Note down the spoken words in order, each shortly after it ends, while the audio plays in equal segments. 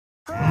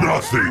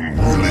Nothing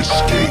will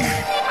escape.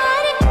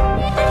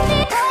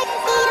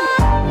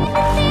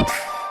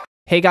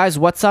 Hey guys,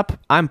 what's up?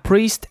 I'm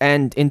Priest,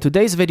 and in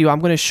today's video I'm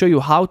going to show you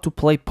how to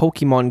play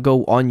Pokemon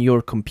Go on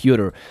your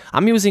computer.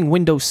 I'm using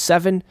Windows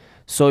 7,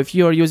 so if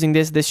you are using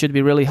this should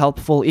be really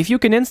helpful. If you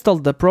can install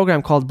the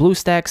program called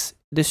Bluestacks,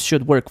 this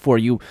should work for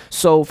you.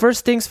 So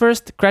first things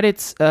first,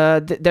 credits.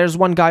 There's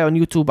one guy on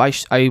YouTube,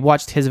 I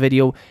watched his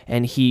video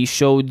and he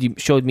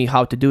showed me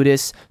how to do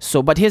this.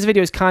 But his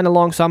video is kind of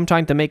long, so I'm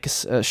trying to make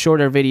a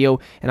shorter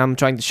video and I'm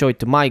trying to show it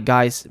to my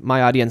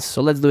audience.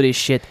 So let's do this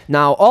shit.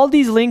 Now all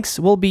these links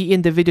will be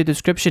in the video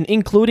description,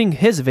 including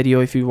his video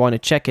if you want to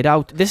check it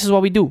out. This is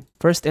what we do.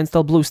 First,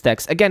 install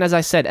BlueStacks. Again, as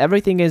I said,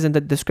 everything is in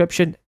the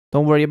description.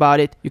 Don't worry about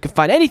it. You can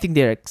find anything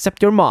there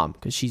except your mom,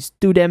 because she's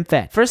too damn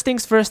fat. First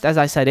things first, as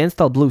I said,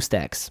 install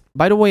BlueStacks.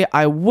 By the way,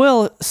 I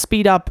will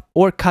speed up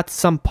or cut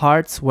some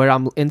parts where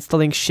I'm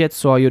installing shit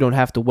so you don't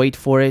have to wait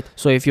for it.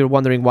 So if you're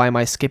wondering why am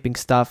I skipping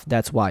stuff,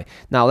 that's why.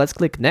 Now let's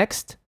click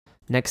next.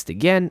 Next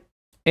again.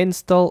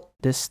 Install.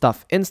 This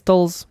stuff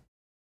installs.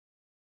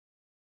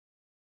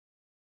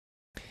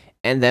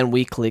 And then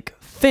we click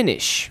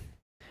finish.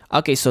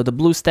 Okay, so the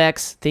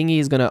BlueStacks thingy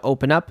is gonna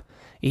open up.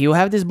 You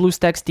have this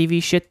BlueStacks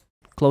TV shit.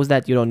 Close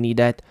that, you don't need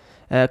that.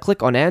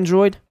 Click on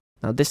Android.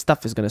 Now this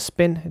stuff is gonna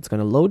spin, it's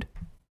gonna load.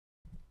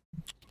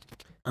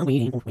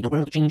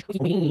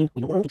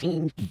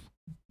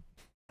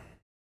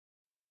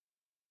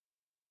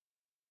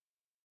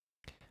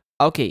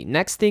 Okay,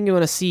 next thing you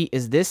wanna see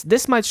is this.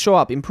 This might show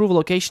up, improve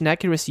location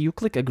accuracy, you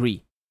click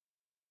agree.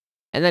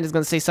 And then it's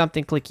gonna say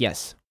something, click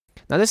yes.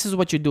 Now this is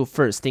what you do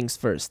first, things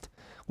first.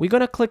 We're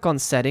gonna click on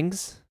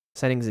settings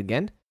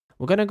again.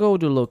 We're gonna go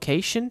to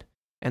location.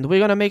 And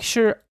we're gonna make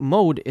sure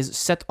mode is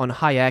set on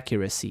high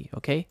accuracy,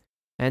 okay?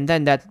 And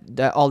then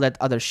all that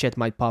other shit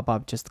might pop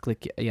up. Just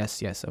click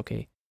yes,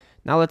 okay.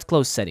 Now let's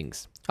close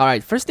settings. All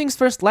right, first things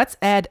first, let's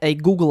add a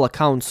Google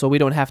account so we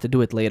don't have to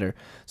do it later.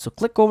 So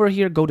click over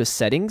here, go to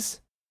settings,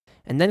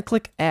 and then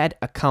click add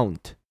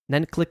account.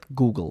 Then click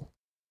Google.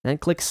 Then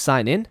click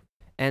sign in,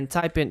 and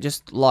type in,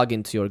 just log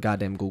into your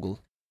goddamn Google.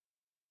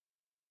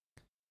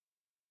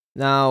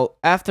 Now,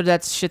 after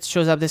that shit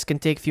shows up, this can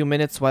take a few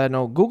minutes. Well, I don't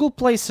know. Google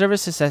Play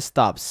Services has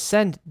stopped.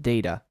 Send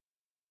data.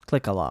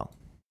 Click allow.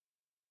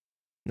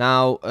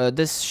 Now,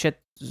 this shit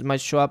might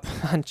show up.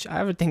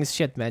 Everything is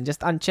shit, man. Just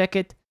uncheck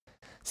it.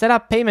 Set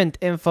up payment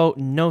info.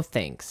 No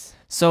thanks.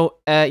 So,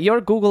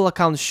 your Google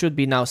account should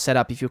be now set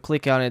up. If you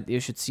click on it,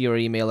 you should see your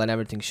email and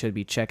everything should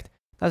be checked.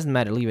 Doesn't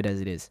matter. Leave it as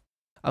it is.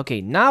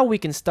 Okay, now we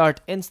can start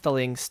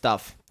installing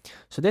stuff.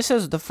 So, this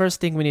is the first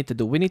thing we need to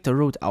do. We need to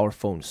root our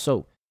phone.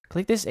 So,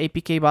 click this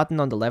APK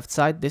button on the left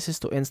side. This is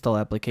to install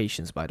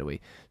applications, by the way.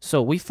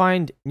 So we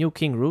find new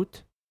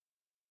Kingroot.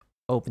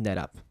 Open that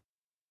up.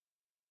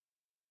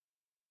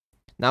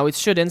 Now it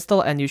should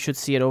install and you should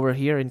see it over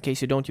here. In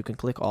case you don't, you can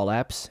click all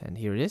apps and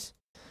here it is.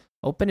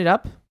 Open it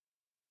up.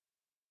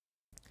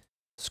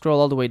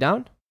 Scroll all the way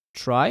down.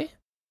 Try.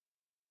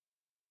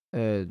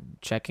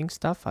 Checking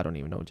stuff. I don't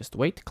even know. Just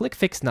wait. Click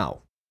fix now.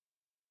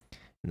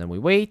 And then we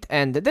wait.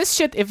 And this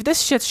shit, if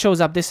this shit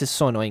shows up, this is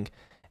so annoying.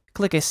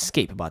 Click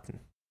escape button.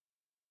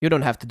 You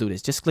don't have to do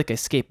this. Just click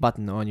escape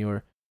button on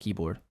your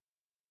keyboard.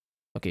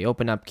 Okay,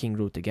 open up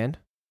Kingroot again.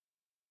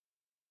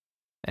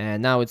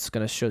 And now it's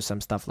gonna show some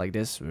stuff like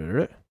this.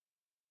 Let's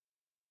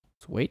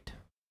wait.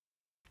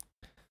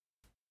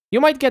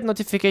 You might get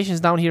notifications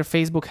down here.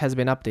 Facebook has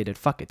been updated.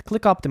 Fuck it.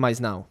 Click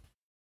optimize now.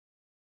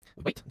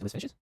 Wait until this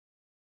finishes.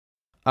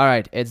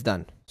 Alright, it's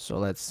done. So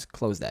let's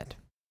close that.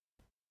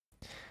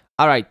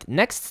 Alright,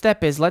 next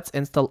step is let's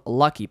install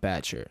Lucky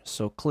Patcher.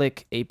 So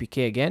click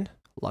APK again.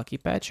 Lucky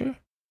Patcher.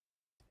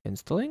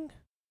 Installing.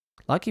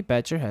 Lucky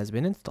Patcher has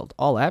been installed.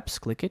 All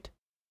apps, click it.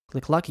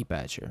 Click Lucky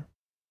Patcher.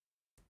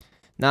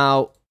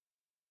 Now,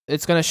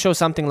 it's gonna show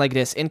something like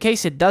this. In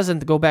case it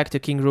doesn't, go back to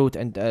Kingroot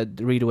and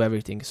redo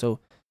everything. So,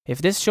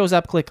 if this shows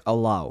up, click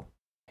Allow.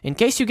 In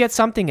case you get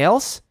something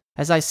else,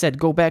 as I said,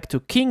 go back to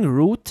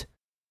Kingroot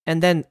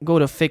and then go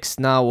to Fix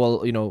Now.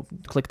 Well, you know,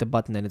 click the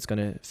button and it's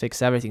gonna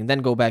fix everything. Then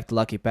go back to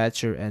Lucky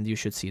Patcher and you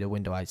should see the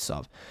window I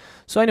saw.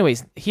 So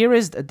anyways, here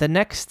is the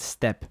next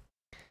step.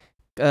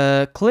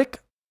 Click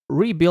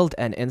rebuild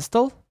and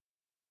install.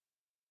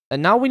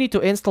 And now we need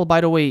to install,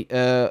 by the way,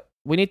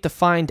 we need to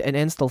find and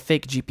install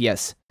fake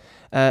GPS.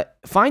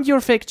 Find your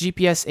fake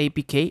GPS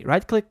APK,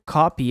 right click,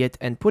 copy it,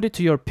 and put it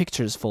to your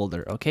pictures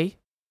folder, okay?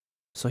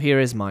 So here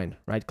is mine.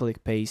 Right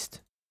click,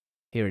 paste.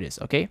 Here it is,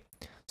 okay?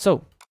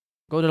 So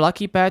go to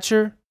Lucky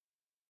Patcher,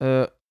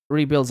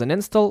 rebuilds and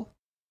install,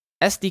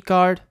 SD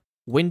card,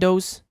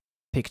 Windows,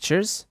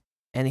 pictures,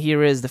 and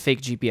here is the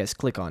fake GPS.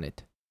 Click on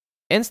it.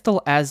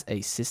 Install as a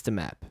system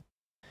app.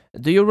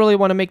 Do you really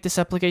want to make this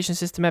application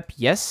system app?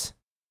 Yes.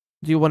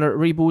 Do you want to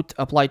reboot,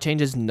 apply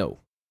changes? No.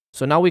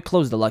 So now we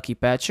close the Lucky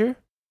Patcher.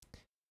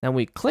 Then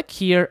we click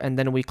here and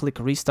then we click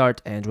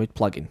restart Android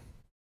plugin.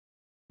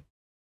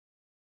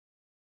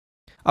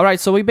 Alright,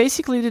 so we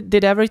basically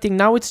did everything.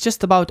 Now it's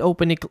just about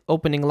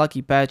opening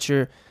Lucky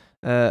Patcher,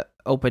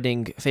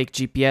 opening fake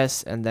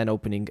GPS, and then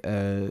opening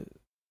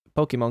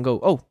Pokemon Go.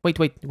 Oh, wait,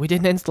 we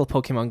didn't install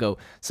Pokemon Go.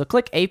 So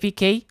click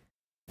APK,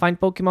 find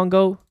Pokemon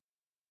Go,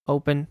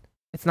 open.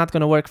 It's not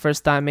gonna work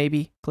first time,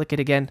 maybe. Click it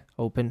again,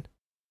 open.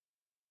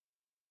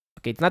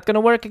 Okay, it's not gonna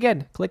work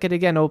again. Click it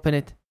again, open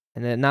it.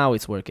 And then now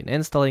it's working.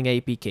 Installing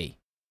APK.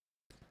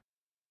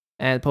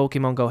 And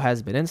Pokemon Go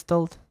has been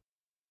installed.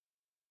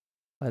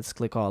 Let's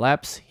click all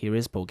apps. Here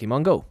is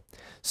Pokemon Go.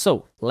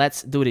 So,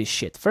 let's do this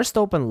shit. First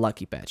open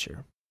Lucky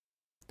Patcher.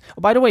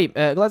 Oh, by the way,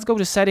 let's go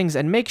to settings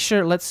and make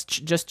sure, let's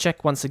just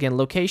check once again.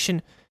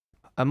 Location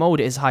mode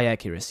is high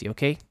accuracy,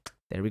 okay?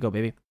 There we go,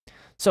 baby.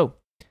 So,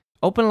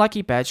 open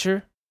Lucky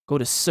Patcher, go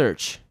to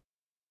search.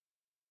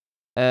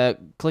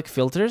 Click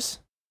filters,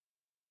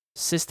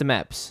 system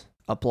apps,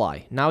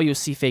 apply. Now you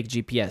see fake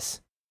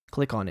GPS.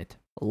 Click on it,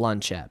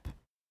 launch app.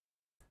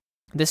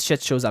 This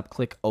shit shows up,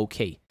 click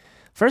OK.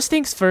 First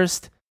things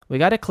first, we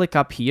gotta click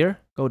up here,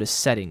 go to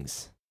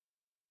settings.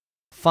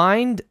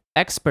 Find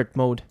expert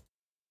mode,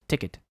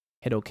 tick it,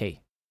 hit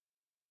OK.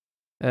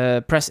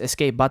 Press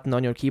escape button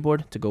on your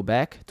keyboard to go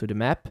back to the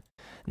map.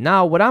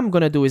 Now what I'm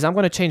gonna do is I'm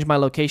gonna change my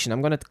location.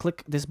 I'm gonna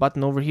click this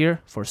button over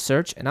here for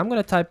search and I'm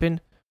gonna type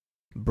in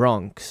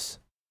Bronx.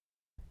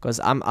 Because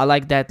I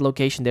like that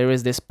location. There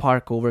is this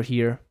park over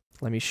here.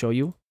 Let me show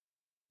you.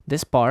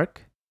 This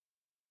park,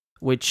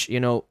 which, you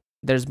know,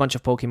 there's a bunch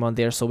of Pokemon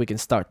there, so we can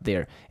start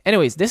there.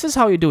 Anyways, this is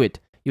how you do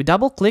it. You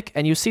double click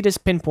and you see this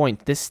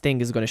pinpoint. This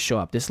thing is going to show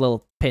up. This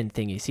little pin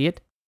thing, you see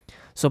it?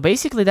 So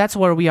basically, that's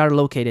where we are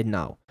located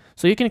now.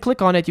 So you can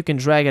click on it, you can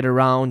drag it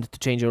around to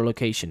change your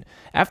location.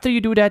 After you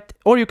do that,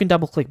 or you can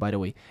double click, by the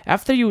way.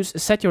 After you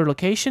set your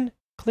location,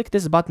 click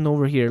this button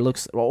over here. It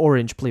looks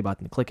orange play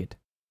button. Click it.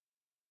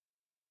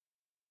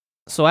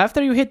 So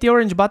after you hit the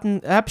orange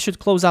button, app should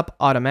close up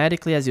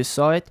automatically as you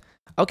saw it.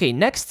 Okay,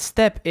 next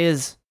step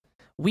is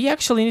we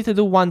actually need to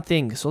do one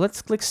thing. So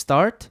let's click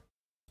start,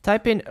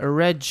 type in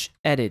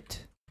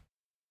regedit,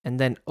 and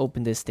then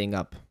open this thing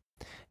up.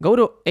 Go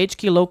to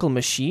HK local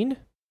machine,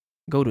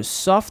 go to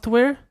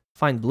software,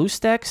 find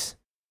BlueStacks,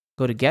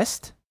 go to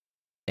guest,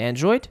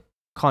 Android,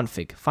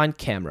 config, find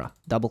camera,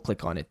 double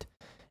click on it.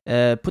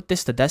 Put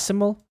this to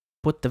decimal,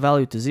 put the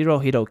value to 0,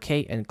 hit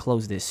OK, and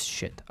close this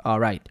shit.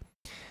 Alright.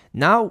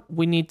 Now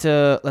we need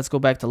to, let's go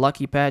back to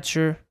Lucky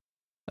Patcher,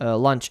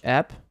 launch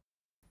app.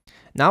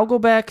 Now go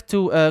back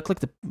to,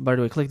 by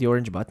the way, click the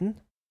orange button.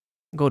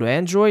 Go to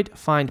Android,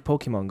 find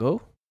Pokemon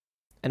Go,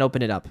 and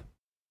open it up.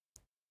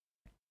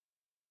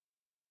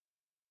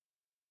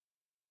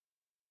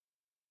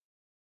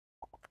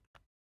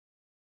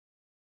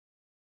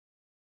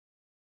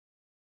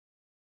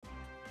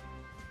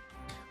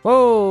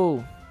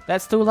 Whoa,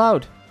 that's too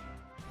loud.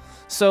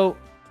 So,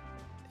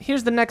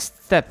 here's the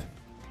next step.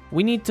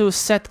 We need to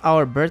set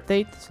our birth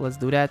date, so let's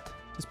do that.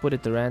 Just put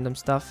it to random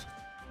stuff.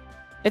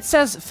 It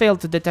says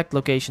failed to detect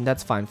location,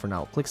 that's fine for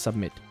now. Click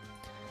submit.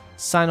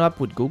 Sign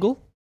up with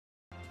Google.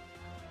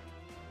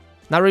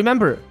 Now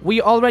remember,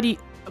 we already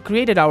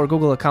created our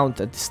Google account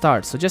at the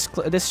start, so just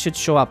this should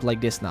show up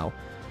like this now.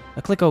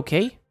 Click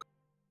OK.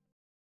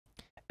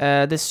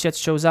 This shit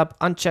shows up,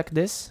 uncheck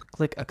this,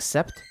 click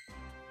accept.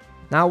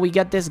 Now we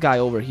get this guy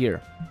over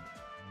here.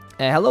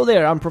 Hello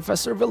there, I'm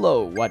Professor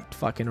Villo. What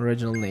fucking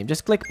original name?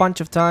 Just click a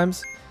bunch of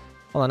times.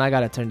 Hold on, I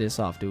gotta turn this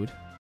off, dude.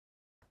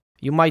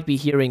 You might be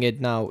hearing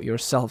it now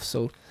yourself,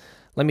 so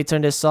let me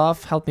turn this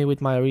off. Help me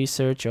with my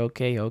research.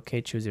 Okay, okay,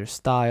 choose your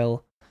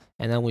style.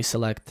 And then we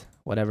select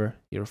whatever,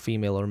 you're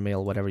female or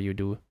male, whatever you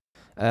do.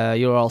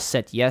 You're all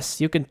set, yes.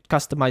 You can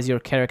customize your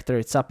character,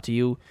 it's up to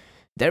you.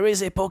 There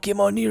is a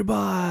Pokemon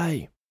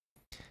nearby.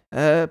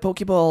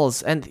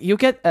 Pokeballs, and you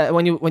get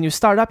when you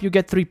start up, you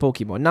get 3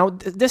 Pokemon. Now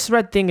this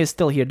red thing is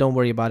still here. Don't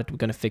worry about it. We're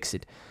gonna fix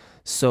it.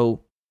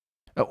 So,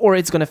 or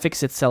it's gonna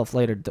fix itself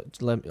later.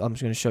 I'm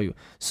just gonna show you.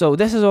 So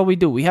this is what we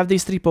do. We have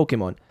these 3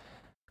 Pokemon.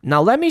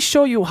 Now let me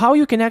show you how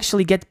you can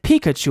actually get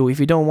Pikachu if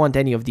you don't want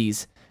any of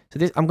these. So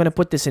this, I'm gonna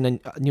put this in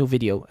a new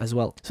video as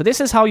well. So this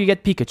is how you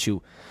get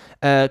Pikachu.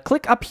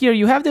 Click up here.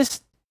 You have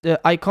this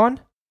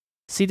icon.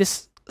 See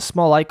this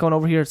small icon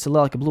over here? It's a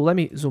little like a blue. Let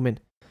me zoom in.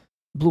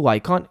 Blue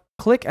icon.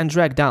 Click and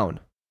drag down.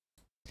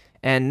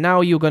 And now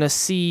you're gonna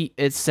see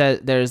it says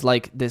there's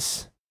like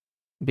this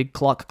big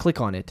clock. Click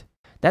on it.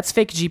 That's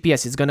fake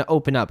GPS. It's gonna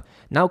open up.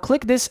 Now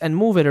click this and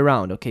move it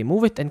around. Okay,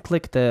 move it and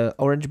click the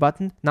orange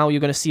button. Now you're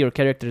gonna see your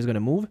character is gonna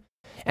move.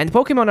 And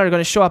Pokemon are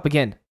gonna show up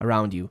again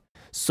around you.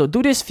 So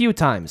do this few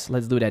times.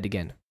 Let's do that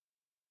again.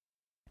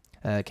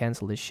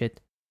 Cancel this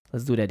shit.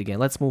 Let's do that again.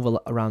 Let's move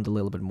around a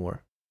little bit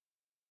more.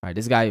 Alright,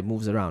 this guy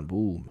moves around.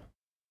 Boom.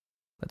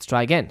 Let's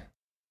try again.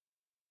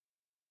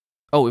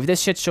 Oh, if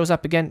this shit shows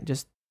up again,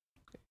 just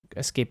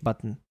escape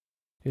button.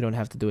 You don't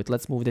have to do it.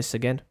 Let's move this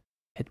again.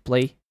 Hit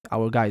play.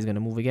 Our guy is gonna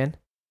move again.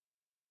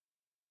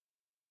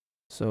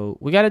 So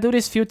we gotta do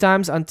this few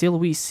times until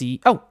we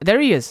see... Oh, there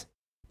he is.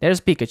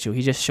 There's Pikachu.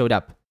 He just showed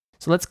up.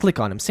 So let's click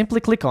on him.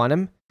 Simply click on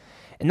him.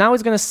 And now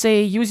it's gonna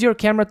say, use your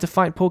camera to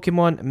find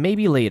Pokemon,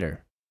 maybe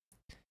later.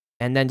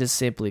 And then just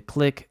simply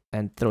click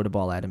and throw the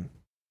ball at him.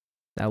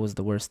 That was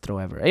the worst throw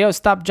ever. Hey, yo,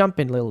 stop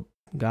jumping, little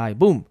guy.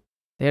 Boom.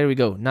 There we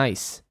go.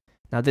 Nice.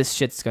 Now this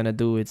shit's gonna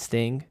do its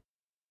thing.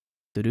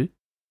 Doo-doo.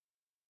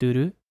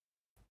 Doo-doo.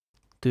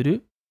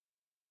 Doo-doo.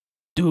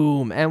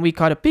 Doom. And we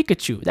caught a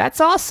Pikachu.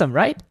 That's awesome,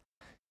 right?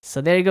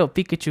 So there you go.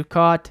 Pikachu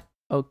caught.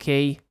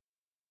 Okay.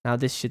 Now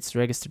this shit's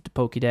registered to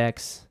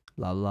Pokédex.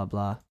 Blah, blah,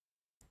 blah.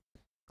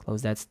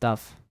 Close that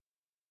stuff.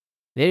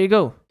 There you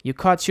go. You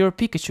caught your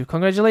Pikachu.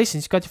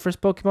 Congratulations. You caught your first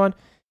Pokemon.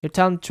 Your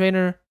talent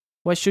trainer.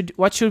 What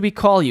should we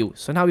call you?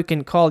 So now you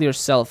can call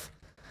yourself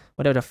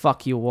whatever the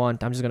fuck you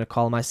want. I'm just gonna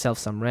call myself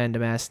some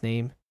random ass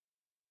name.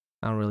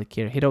 I don't really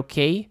care. Hit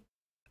OK.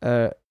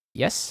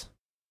 Yes.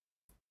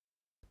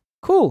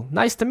 Cool.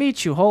 Nice to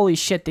meet you. Holy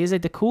shit. Is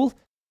it the cool?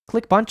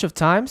 Click bunch of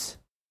times.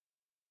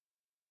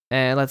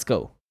 And let's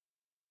go.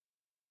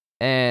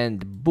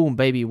 And boom,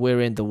 baby,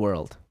 we're in the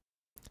world.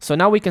 So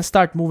now we can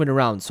start moving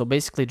around. So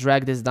basically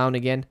drag this down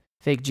again.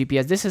 Fake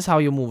GPS. This is how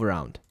you move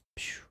around.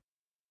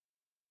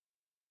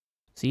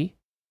 See?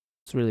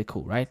 It's really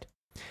cool, right?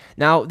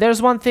 Now,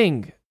 there's one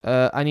thing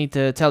I need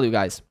to tell you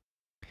guys.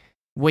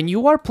 When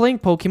you are playing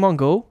Pokemon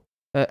Go,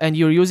 and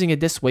you're using it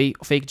this way,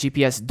 fake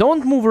GPS,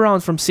 don't move around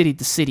from city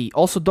to city.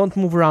 Also, don't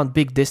move around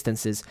big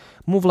distances.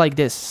 Move like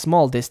this,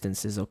 small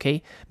distances,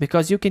 okay?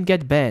 Because you can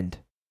get banned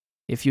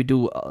if you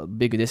do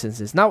big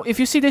distances. Now, if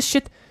you see this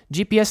shit,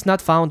 GPS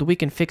not found, we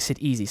can fix it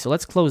easy. So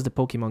let's close the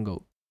Pokemon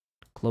Go.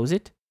 Close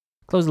it.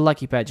 Close the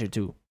Lucky Patcher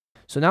too.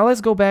 So now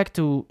let's go back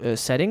to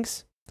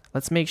settings.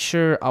 Let's make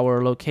sure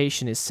our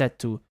location is set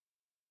to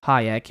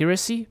high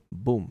accuracy.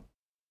 Boom.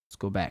 Let's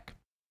go back.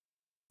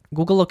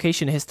 Google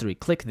location history.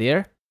 Click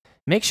there.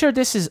 Make sure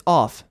this is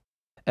off.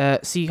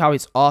 See how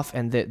it's off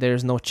and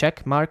there's no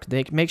check mark?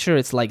 Make sure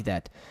it's like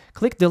that.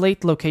 Click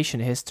delete location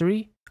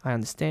history. I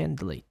understand.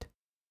 Delete.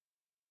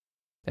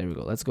 There we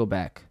go. Let's go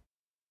back.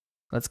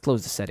 Let's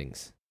close the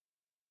settings.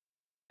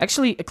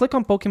 Actually, click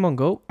on Pokemon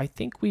Go. I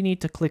think we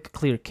need to click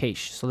clear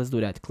cache. So let's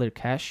do that. Clear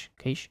cache.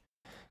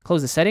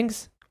 Close the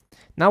settings.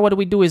 Now what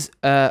we do is,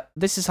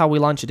 this is how we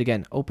launch it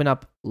again. Open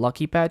up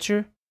Lucky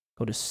Patcher.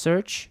 Go to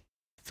search.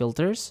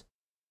 Filters.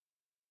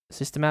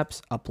 System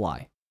apps.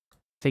 Apply.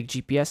 Fake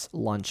GPS,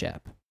 launch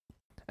app.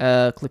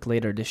 Click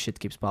later, this shit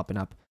keeps popping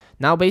up.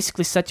 Now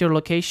basically set your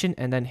location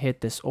and then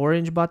hit this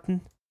orange button.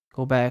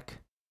 Go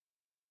back,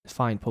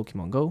 find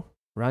Pokemon Go,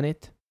 run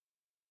it.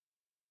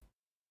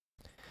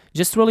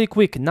 Just really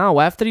quick,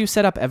 now after you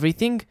set up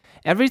everything,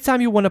 every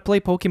time you want to play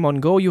Pokemon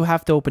Go, you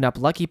have to open up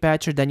Lucky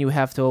Patcher, then you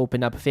have to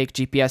open up Fake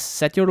GPS,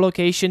 set your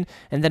location,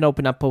 and then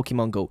open up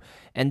Pokemon Go.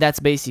 And that's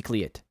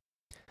basically it.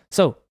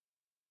 So,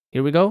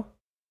 here we go.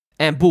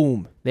 And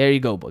boom, there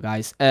you go,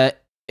 guys.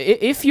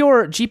 If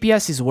your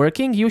GPS is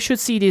working, you should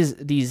see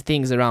these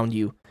things around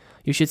you.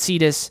 You should see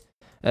this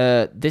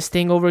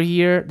thing over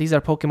here. These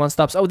are Pokemon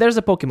stops. Oh, there's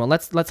a Pokemon.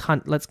 Let's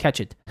hunt. Let's catch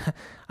it.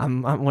 I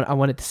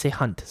wanted to say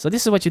hunt. So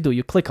this is what you do.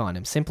 You click on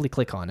him. Simply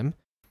click on him.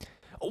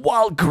 A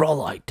wild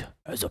Growlite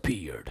has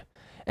appeared.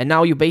 And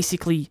now you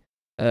basically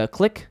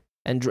click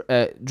and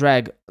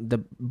drag the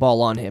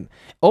ball on him.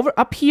 Over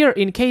up here,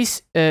 in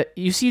case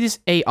you see this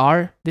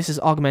AR, this is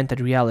augmented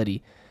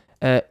reality.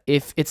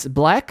 If it's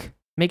black,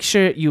 make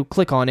sure you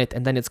click on it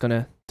and then it's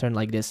gonna turn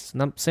like this.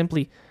 Now,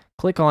 simply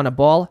click on a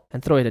ball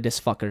and throw it at this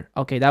fucker.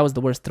 Okay, that was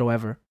the worst throw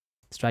ever.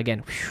 Let's try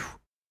again. Whew.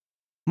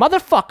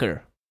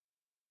 Motherfucker!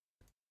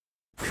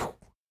 Whew.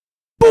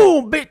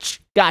 Boom, bitch!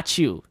 Got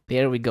you.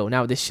 There we go.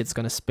 Now this shit's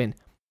gonna spin.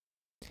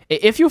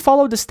 If you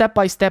follow the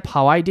step-by-step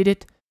how I did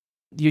it,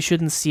 you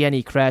shouldn't see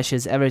any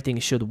crashes. Everything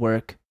should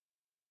work.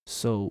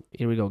 So,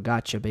 here we go.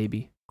 Gotcha,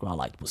 baby.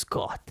 Growlite was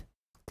caught.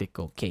 Click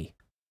OK.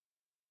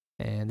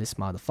 And this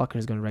motherfucker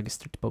is going to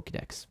register to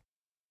Pokédex.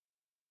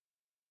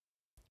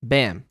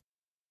 Bam.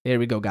 There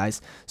we go,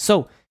 guys.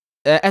 So,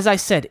 as I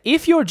said,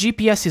 if your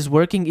GPS is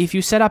working, if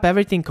you set up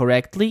everything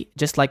correctly,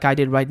 just like I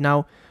did right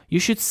now, you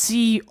should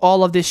see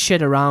all of this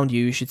shit around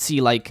you. You should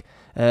see, like,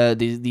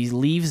 these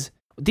leaves.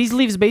 These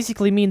leaves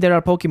basically mean there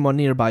are Pokemon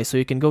nearby, so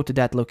you can go to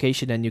that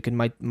location and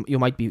you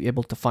might be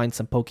able to find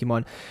some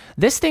Pokemon.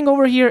 This thing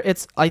over here,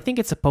 I think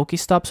it's a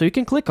Pokestop, so you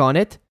can click on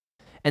it.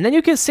 And then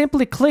you can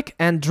simply click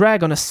and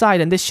drag on a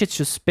side and this shit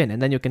should spin.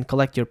 And then you can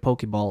collect your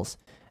Pokeballs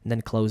and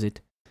then close it.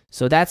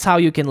 So that's how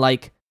you can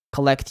like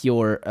collect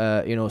your,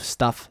 you know,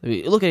 stuff.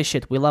 Look at this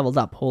shit. We leveled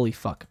up. Holy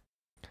fuck.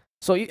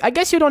 So I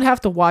guess you don't have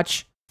to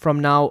watch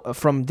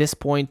from this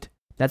point.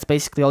 That's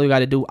basically all you got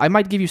to do. I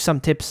might give you some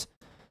tips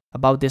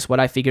about this, what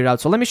I figured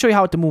out. So let me show you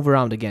how to move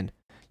around again.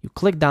 You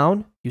click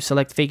down, you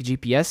select fake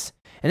GPS,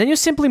 and then you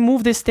simply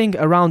move this thing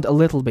around a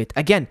little bit.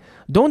 Again,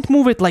 don't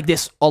move it like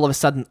this all of a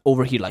sudden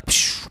over here, like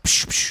psh,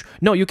 psh, psh.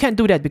 No, you can't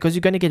do that because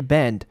you're gonna get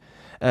banned.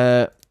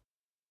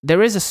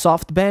 There is a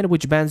soft ban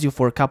which bans you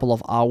for a couple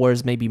of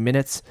hours, maybe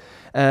minutes.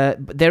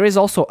 There is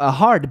also a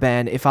hard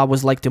ban if I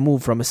was like to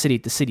move from a city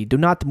to city. Do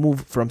not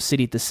move from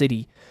city to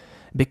city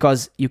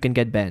because you can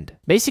get banned.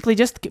 Basically,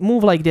 just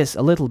move like this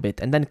a little bit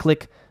and then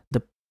click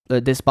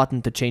this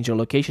button to change your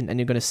location and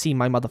you're gonna see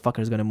my motherfucker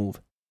is gonna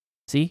move.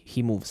 See?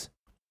 He moves.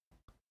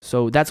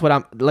 So that's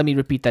what let me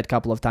repeat that a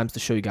couple of times to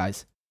show you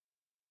guys.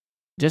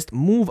 Just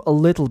move a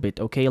little bit,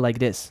 okay? Like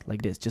this.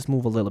 Just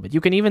move a little bit.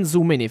 You can even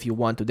zoom in if you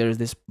want to. There's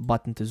this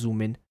button to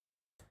zoom in.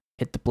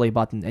 hit the play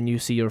button and you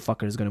see your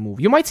fucker is gonna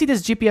move. You might see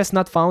this GPS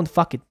not found.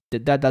 Fuck it.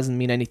 That doesn't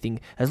mean anything.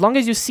 As long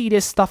as you see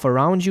this stuff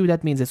around you,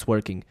 that means it's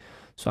working.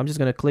 So I'm just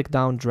gonna click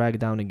down, drag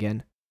down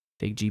again.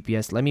 Take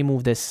GPS. Let me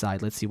move this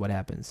side. Let's see what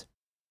happens.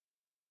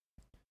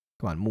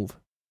 Come on, move.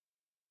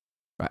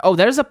 Right. Oh,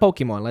 there's a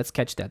Pokemon. Let's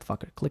catch that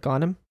fucker. Click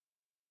on him.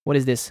 What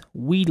is this?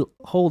 Weedle.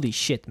 Holy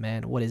shit,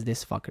 man. What is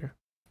this fucker?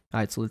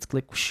 Alright, so let's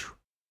click.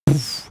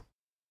 Poof.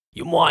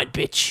 You mine,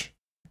 bitch.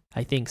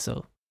 I think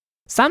so.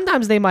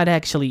 Sometimes they might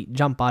actually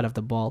jump out of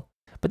the ball.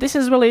 But this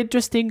is really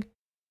interesting.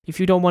 If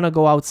you don't want to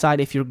go outside,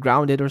 if you're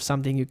grounded or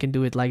something, you can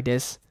do it like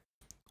this.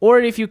 Or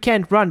if you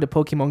can't run the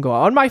Pokemon Go.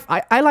 On my,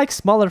 I like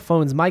smaller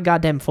phones. My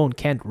goddamn phone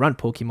can't run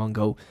Pokemon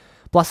Go.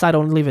 Plus, I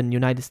don't live in the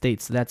United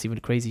States, so that's even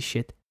crazy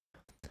shit.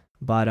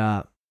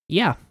 But,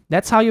 yeah.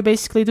 That's how you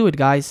basically do it,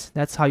 guys.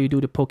 That's how you do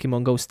the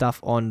Pokemon Go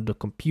stuff on the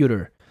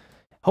computer.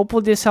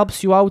 Hopefully this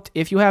helps you out.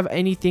 If you have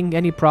anything,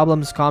 any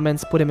problems,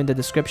 comments, put them in the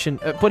description.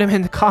 Put them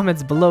in the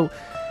comments below.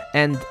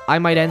 And I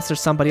might answer,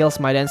 somebody else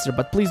might answer.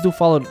 But please do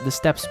follow the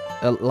steps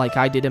like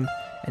I did them.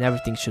 And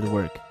everything should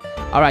work.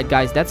 Alright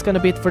guys, that's gonna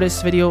be it for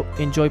this video.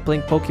 Enjoy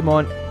playing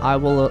Pokemon. I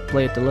will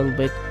play it a little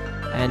bit.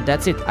 And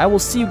that's it. I will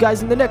see you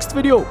guys in the next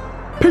video.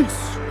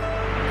 Peace!